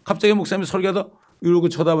보니까 갑자기 목사님이 설교하다 이러고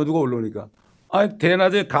쳐다보고 올라오니까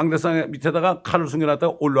대낮에 강대상 밑에다가 칼을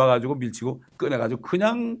숨겨놨다가 올라와가지고 밀치고 꺼내가지고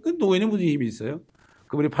그냥 그 노인이 무슨 힘이 있어요?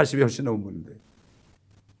 그분이 80이 훨씬 넘은 분인데.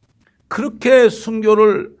 그렇게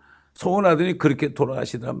순교를 소원하더니 그렇게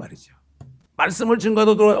돌아가시더란 말이죠. 말씀을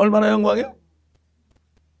증거도 얼마나 영광이에요?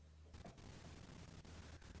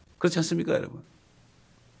 그렇지 않습니까, 여러분?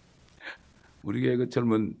 우리 교회 그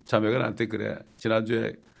젊은 자매가 나한테 그래.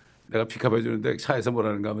 지난주에 내가 픽업 해주는데 차에서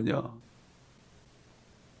뭐라는가 하면요.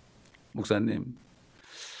 목사님,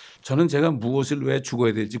 저는 제가 무엇을 왜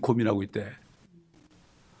죽어야 될지 고민하고 있대.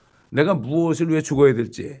 내가 무엇을 왜 죽어야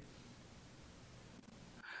될지.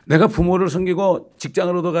 내가 부모를 섬기고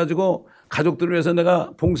직장을 얻어가지고 가족들을 위해서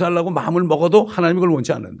내가 봉사하려고 마음을 먹어도 하나님이 그걸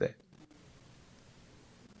원치 않는데.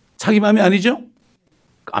 자기 마음이 아니죠?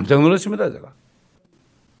 깜짝 놀랐습니다, 제가.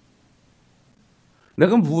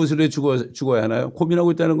 내가 무엇을 왜 죽어야 하나요?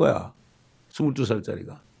 고민하고 있다는 거야.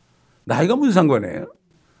 22살짜리가. 나이가 무슨 상관이에요?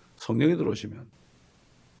 성령이 들어오시면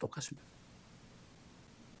똑같습니다.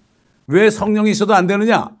 왜 성령이 있어도 안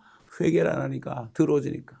되느냐? 회개를 안 하니까,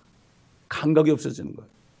 더러워지니까. 감각이 없어지는 거예요.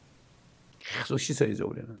 계속 씻어야죠,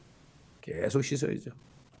 우리는. 계속 씻어야죠.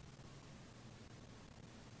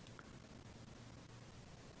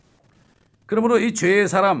 그러므로 이 죄의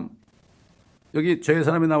사람, 여기 죄의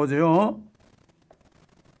사람이 나오죠.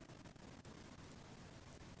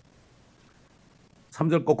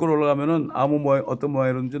 3절 거꾸로 올라가면은 어떤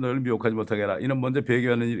모양이든지 너희를 미혹하지 못하게 하라. 이는 먼저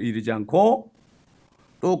배교하는 일이지 않고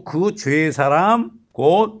또 그 죄의 사람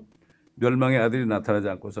곧 멸망의 아들이 나타나지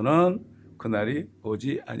않고서는 그날이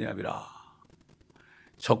오지 아니함이라.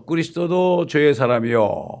 적그리스도도 죄의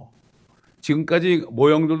사람이요. 지금까지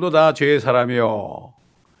모형들도 다 죄의 사람이요.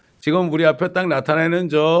 지금 우리 앞에 딱 나타나는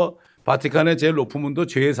저 바티칸의 제일 높은 분도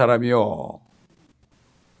죄의 사람이요.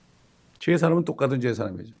 죄의 사람은 똑같은 죄의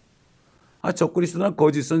사람이죠. 적그리스도나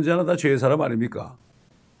거짓 선지자나 다 죄의 사람 아닙니까?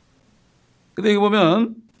 근데 이거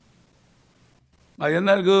보면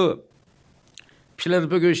옛날 그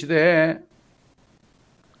필라델피아 교회 시대에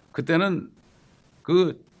그때는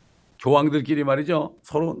그 교황들끼리 말이죠.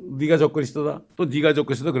 서로 네가 적그리스도다, 또 네가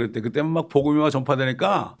적그리스도다 그랬대. 그때는 막 복음이 막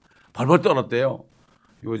전파되니까 발발 떨었대요.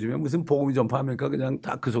 요즘에 무슨 복음이 전파합니까? 그냥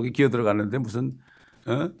다 그 속에 기어 들어갔는데 무슨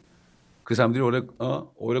그 사람들이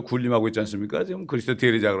오히려 군림하고 있지 않습니까? 지금 그리스도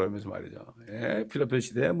대리자 그러면서 말이죠. 필라델피아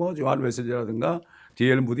시대에 뭐 요한 웨슬리라든가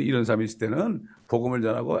D.L. 무디 이런 사람이 있을 때는 복음을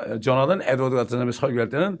전하고 조나단 에드워드 같은 사람이 설교할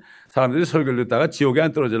때는 사람들이 설교를 듣다가 지옥에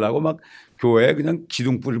안 떨어지려고 막 교회에 그냥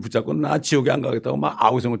기둥뿌리를 붙잡고 나 지옥에 안 가겠다고 막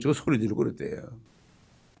아우성을 치고 소리 지르고 그랬대요.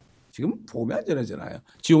 지금 복음이 안 전하잖아요.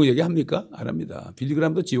 지옥 얘기 합니까? 안 합니다.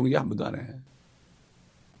 빌리그람도 지옥 얘기 한 번도 안 해.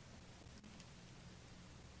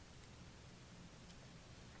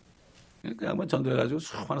 그냥 한번 전도해가지고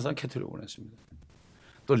수많은 사람 캐토릭 보냈습니다.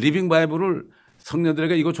 또 리빙 바이블을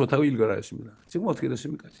성년들에게 이거 좋다고 읽어라 했습니다. 지금 어떻게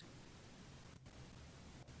됐습니까?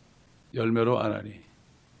 열매로 안 하니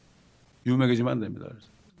유명해지면 안 됩니다. 그래서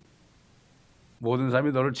모든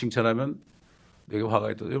사람이 너를 칭찬하면 내게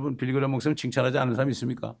화가 있다. 여러분 빌리그람 목사님 칭찬하지 않는 사람이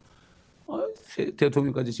있습니까?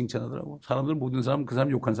 대통령까지 칭찬하더라고. 사람들 모든 사람 그 사람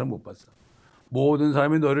욕한 사람 못 봤어. 모든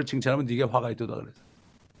사람이 너를 칭찬하면 네게 화가 있다 그래서.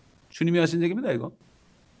 주님이 하신 얘기입니다 이거.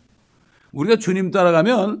 우리가 주님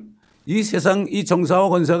따라가면 이 세상 이 정사와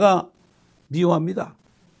권세가 미워합니다.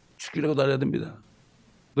 죽이려고 달려야 됩니다.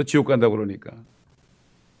 너 지옥 간다고 그러니까.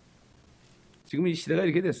 지금 이 시대가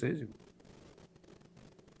이렇게 됐어요 지금.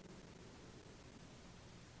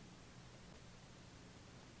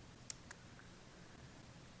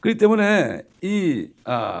 그렇기 때문에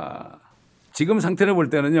지금 상태를 볼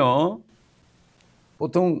때는요.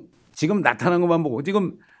 보통 지금 나타난 것만 보고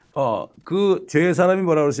지금 그 죄의 사람이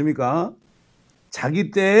뭐라 그랬습니까?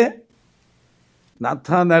 자기 때에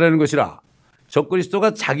나타나려는 것이라.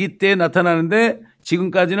 적그리스도가 자기 때에 나타나는데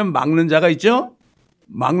지금까지는 막는 자가 있죠?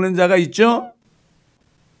 막는 자가 있죠?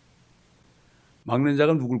 막는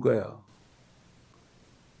자가 누굴 거예요?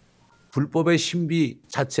 불법의 신비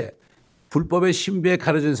자체, 불법의 신비에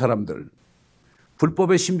가려진 사람들.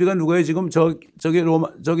 불법의 신비가 누구예요? 지금 저기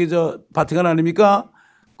바티칸 아닙니까?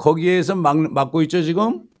 거기에서 막고 있죠,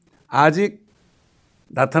 지금? 아직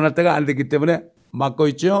나타날 때가 안 됐기 때문에 막고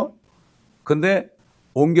있죠? 근데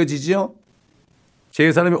옮겨지죠?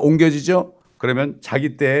 제 사람이 옮겨지죠? 그러면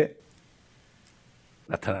자기 때에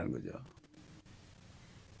나타나는 거죠.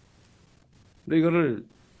 근데 이거를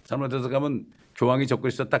잘못해서 가면 교황이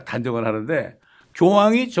적그리스도 딱 단정을 하는데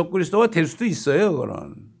교황이 적그리스도가 될 수도 있어요.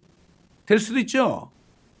 그거는. 될 수도 있죠.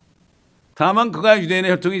 다만 그가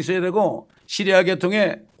유대인의 혈통이 있어야 되고 시리아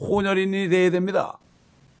계통의 혼혈인이 돼야 됩니다.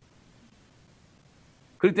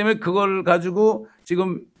 그렇기 때문에 그걸 가지고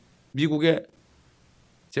지금 미국의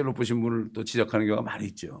제일 높으신 분을 또 지적하는 경우가 많이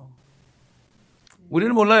있죠.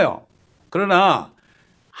 우리는 몰라요. 그러나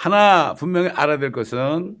하나 분명히 알아야 될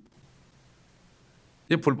것은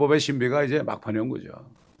이제 불법의 신비가 이제 막판에 온 거죠.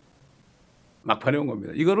 막판에 온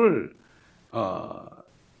겁니다. 이거를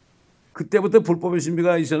그때부터 불법의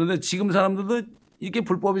신비가 있었는데 지금 사람들도 이게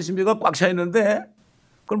불법의 신비가 꽉 차 있는데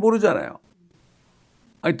그걸 모르잖아요.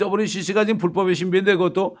 아니 WCC가 지금 불법의 신비인데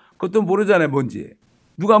그것도 모르잖아요. 뭔지.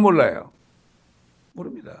 누가 몰라요?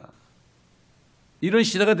 모릅니다. 이런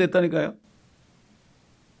시대가 됐다니까요.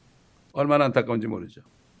 얼마나 안타까운지 모르죠.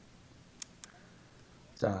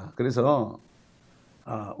 자, 그래서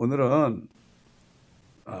오늘은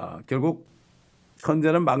결국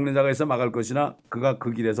천재는 막는 자가 있어 막을 것이나 그가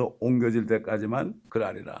그 길에서 옮겨질 때까지만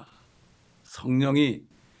그러하리라. 성령이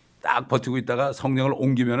딱 버티고 있다가 성령을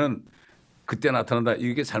옮기면은 그때 나타난다.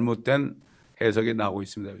 이게 잘못된 해석이 나오고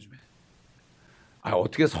있습니다. 요즘에.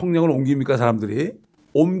 어떻게 성령을 옮깁니까 사람들이?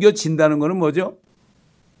 옮겨진다는 거는 뭐죠?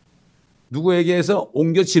 누구에게서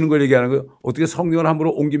옮겨지는 걸 얘기하는 거예요. 어떻게 성령을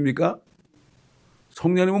함부로 옮깁니까?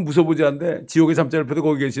 성령님은 무서워보지 않는데 지옥의 잠자리를 펴도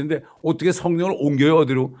거기 계시는데 어떻게 성령을 옮겨요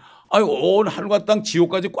어디로? 온 하늘과 땅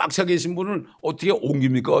지옥까지 꽉 차 계신 분을 어떻게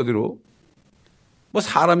옮깁니까 어디로? 뭐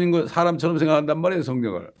사람처럼 생각한단 말이에요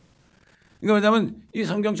성령을. 그러니까 왜냐하면 이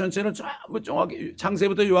성경 전체를 전부 정확히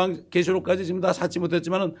창세부터 요한계시록까지 지금 다 찾지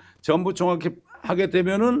못했지만은 전부 정확히 하게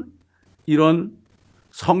되면은 이런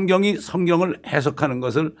성경이 성경을 해석하는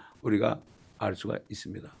것을 우리가 알 수가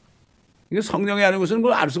있습니다. 이게 성령이 아닌 것은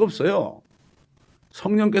그걸 알 수가 없어요.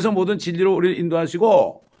 성령께서 모든 진리로 우리를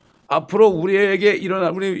인도하시고 앞으로 우리에게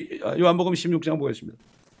일어날 우리 요한복음 16장 보겠습니다.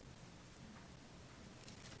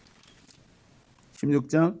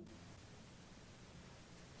 16장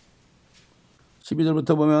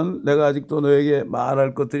 12절부터 보면 내가 아직도 너에게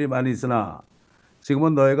말할 것들이 많이 있으나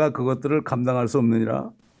지금은 너희가 그것들을 감당할 수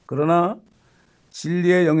없느니라. 그러나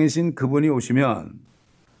진리의 영이신 그분이 오시면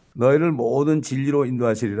너희를 모든 진리로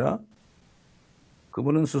인도하시리라.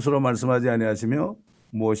 그분은 스스로 말씀하지 아니하시며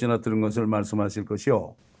무엇이나 들은 것을 말씀하실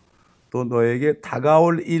것이요 또 너에게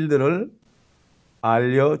다가올 일들을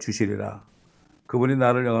알려주시리라. 그분이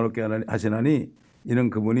나를 영화롭게 하시나니 이는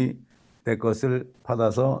그분이 내 것을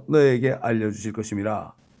받아서 너에게 알려주실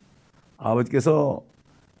것임이라. 아버지께서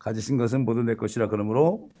가지신 것은 모두 내 것이라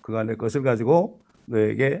그러므로 그가 내 것을 가지고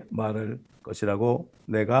너에게 말할 것이라고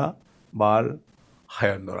내가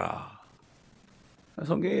말하였노라.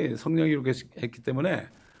 성경이 성령이 이렇게 했기 때문에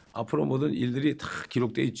앞으로 모든 일들이 다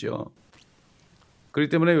기록되어 있죠. 그렇기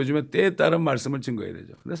때문에 요즘에 때에 따른 말씀을 증거해야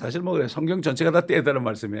되죠. 근데 사실 뭐 그래, 성경 전체가 다 때에 따른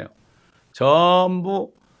말씀이에요.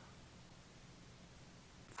 전부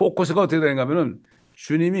포커스가 어떻게 되는가 하면은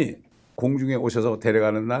주님이 공중에 오셔서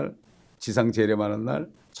데려가는 날, 지상 재림하는 날,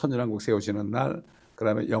 천년왕국 세우시는 날, 그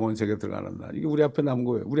다음에 영원 세계 들어가는 날. 이게 우리 앞에 남은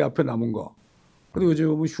거예요. 우리 앞에 남은 거. 근데 요즘에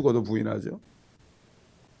보면 휴거도 부인하죠.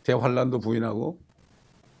 대환란도 부인하고,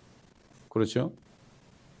 그렇죠?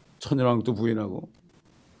 천년왕국도 부인하고,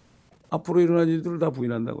 앞으로 일어날 일들을 다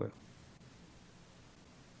부인한다고요.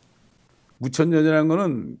 무천년이라는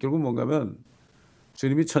거는 결국 뭔가 하면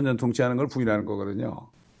주님이 천년 통치하는 걸 부인하는 거거든요.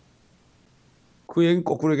 그 얘기는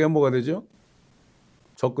거꾸로 얘기하면 뭐가 되죠?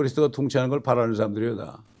 적그리스도가 통치하는 걸 바라는 사람들이요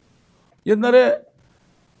다. 옛날에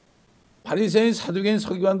바리새인, 사두개인,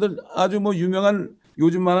 서기관들 아주 뭐 유명한,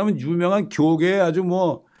 요즘만 하면 유명한 교계에 아주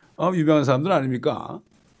뭐 유명한 사람들 아닙니까?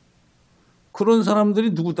 그런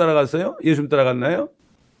사람들이 누구 따라갔어요? 예수님 따라갔나요?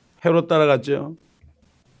 헤롯 따라갔죠.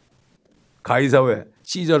 가이사 외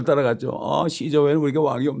시저를 따라갔죠. 시저 외에는 우리가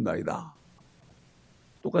왕이 없나이다.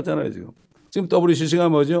 똑같잖아요 지금. 지금 WCC가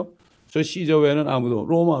뭐죠? 저 시저 외에는 아무도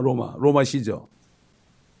로마 시저.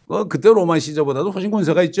 그때 로마 시저보다도 훨씬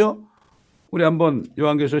권세가 있죠. 우리 한번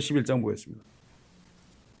요한계시록 11장 보겠습니다.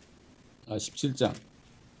 17장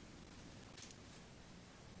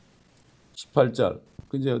 18절.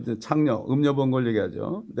 그 이제 창녀, 음녀 본 걸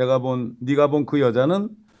얘기하죠. 네가 본 그 여자는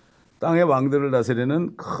땅의 왕들을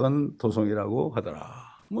다스리는 큰 도성이라고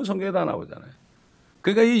하더라. 뭐 성경에 다 나오잖아요.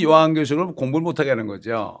 그러니까 이 요한계시록을 공부를 못하게 하는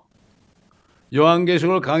거죠.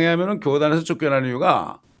 요한계시록을 강의하면 교단에서 쫓겨나는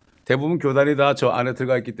이유가 대부분 교단이 다 저 안에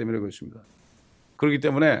들어가 있기 때문에 그렇습니다. 그렇기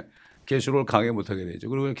때문에 계시록을 강의 못하게 되죠.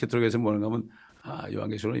 그리고 캐톨릭에서 뭐는가 하면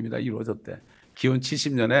요한계시록은 이미 다 이루어졌대. 기원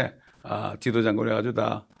 70년에 디도 장군이 해가지고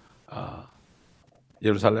다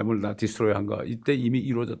예루살렘을 다 디스트로이 한 거. 이때 이미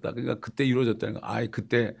이루어졌다. 그러니까 그때 이루어졌다는 거.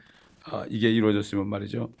 그때 이게 이루어졌으면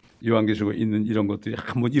말이죠. 요한계시록에 있는 이런 것들이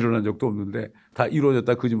한번 일어난 적도 없는데 다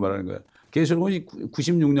이루어졌다 거짓말하는 거예요. 계시록은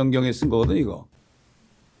 96년경에 쓴 거거든 이거.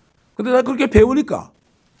 근데 나 그렇게 배우니까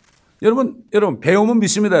여러분 배우면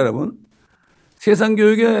믿습니다 여러분. 세상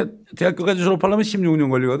교육에 대학교까지 졸업하려면 16년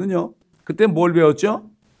걸리거든요. 그때 뭘 배웠죠?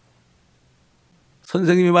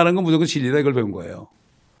 선생님이 말한 건 무조건 진리다 이걸 배운 거예요.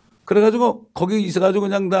 그래가지고 거기 있어가지고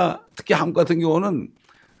그냥 다 특히 한국 같은 경우는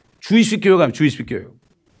주의식 교육하면 주의식 교육.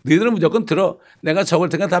 너희들은 무조건 들어. 내가 적을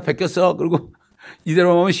테니까 다 베꼈어. 그리고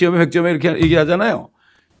이대로 하면 시험에 100점에 이렇게 얘기하잖아요.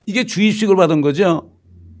 이게 주입식으로 받은 거죠.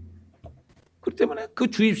 그렇기 때문에 그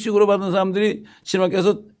주입식으로 받은 사람들이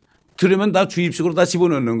신학교에서 들으면 다 주입식으로 다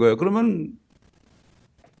집어넣는 거예요. 그러면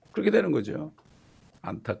그렇게 되는 거죠.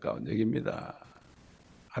 안타까운 얘기입니다.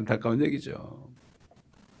 안타까운 얘기죠.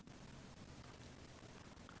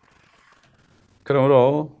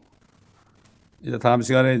 그러므로 이제 다음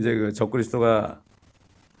시간에 이제 그 적그리스도가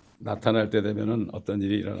나타날 때 되면은 어떤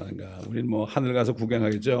일이 일어나는가. 우리는 뭐 하늘 가서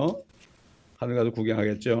구경하겠죠. 하늘 가서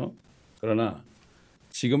구경하겠죠. 그러나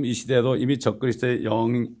지금 이 시대에도 이미 적그리스도의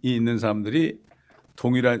영이 있는 사람들이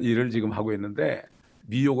동일한 일을 지금 하고 있는데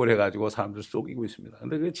미혹을 해가지고 사람들 속이고 있습니다.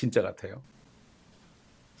 근데 그게 진짜 같아요.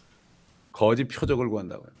 거짓 표적을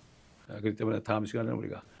구한다고요. 그렇기 때문에 다음 시간에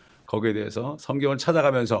우리가 거기에 대해서 성경을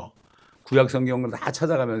찾아가면서 구약 성경을 다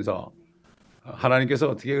찾아가면서 하나님께서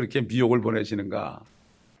어떻게 그렇게 미혹을 보내시는가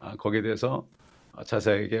거기에 대해서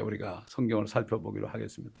자세하게 우리가 성경을 살펴보기로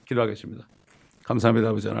하겠습니다. 기도하겠습니다. 감사합니다.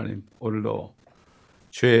 아버지 하나님, 오늘도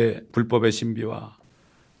죄의 불법의 신비와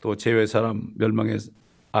또 죄의 사람 멸망의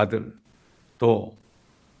아들 또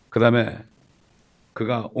그 다음에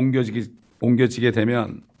그가 옮겨지게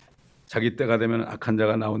되면 자기 때가 되면 악한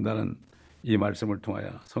자가 나온다는 이 말씀을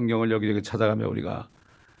통하여 성경을 여기저기 찾아가며 우리가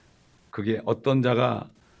그게 어떤 자가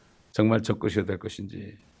정말 적그리스도가 될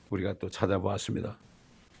것인지 우리가 또 찾아보았습니다.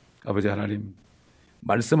 아버지 하나님,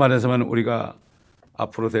 말씀 안에서만 우리가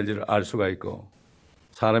앞으로 될 일을 알 수가 있고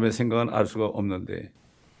사람의 생각은 알 수가 없는데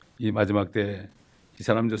이 마지막 때에 이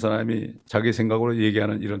사람 저 사람이 자기 생각으로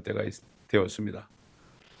얘기하는 이런 때가 되었습니다.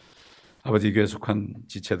 아버지, 이 교회에 속한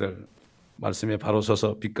지체들 말씀에 바로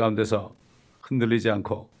서서 빛 가운데서 흔들리지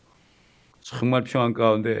않고 정말 평안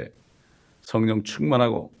가운데 성령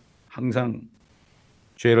충만하고 항상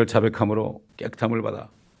죄를 자백함으로 깨끗함을 받아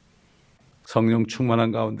성령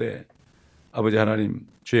충만한 가운데 아버지 하나님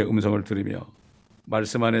주의 음성을 들으며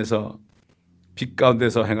말씀 안에서 빛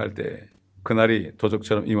가운데서 행할 때 그날이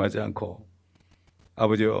도적처럼 임하지 않고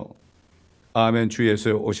아버지여 아멘 주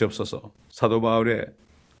예수여 오시옵소서 사도 바울의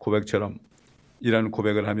고백처럼 이러한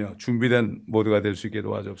고백을 하며 준비된 모두가 될 수 있게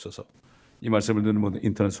도와주옵소서. 이 말씀을 듣는 모든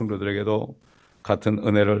인터넷 성도들에게도 같은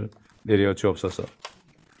은혜를 내려 주옵소서.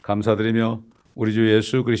 감사드리며 우리 주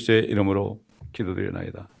예수 그리스도의 이름으로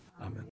기도드리나이다. 아멘.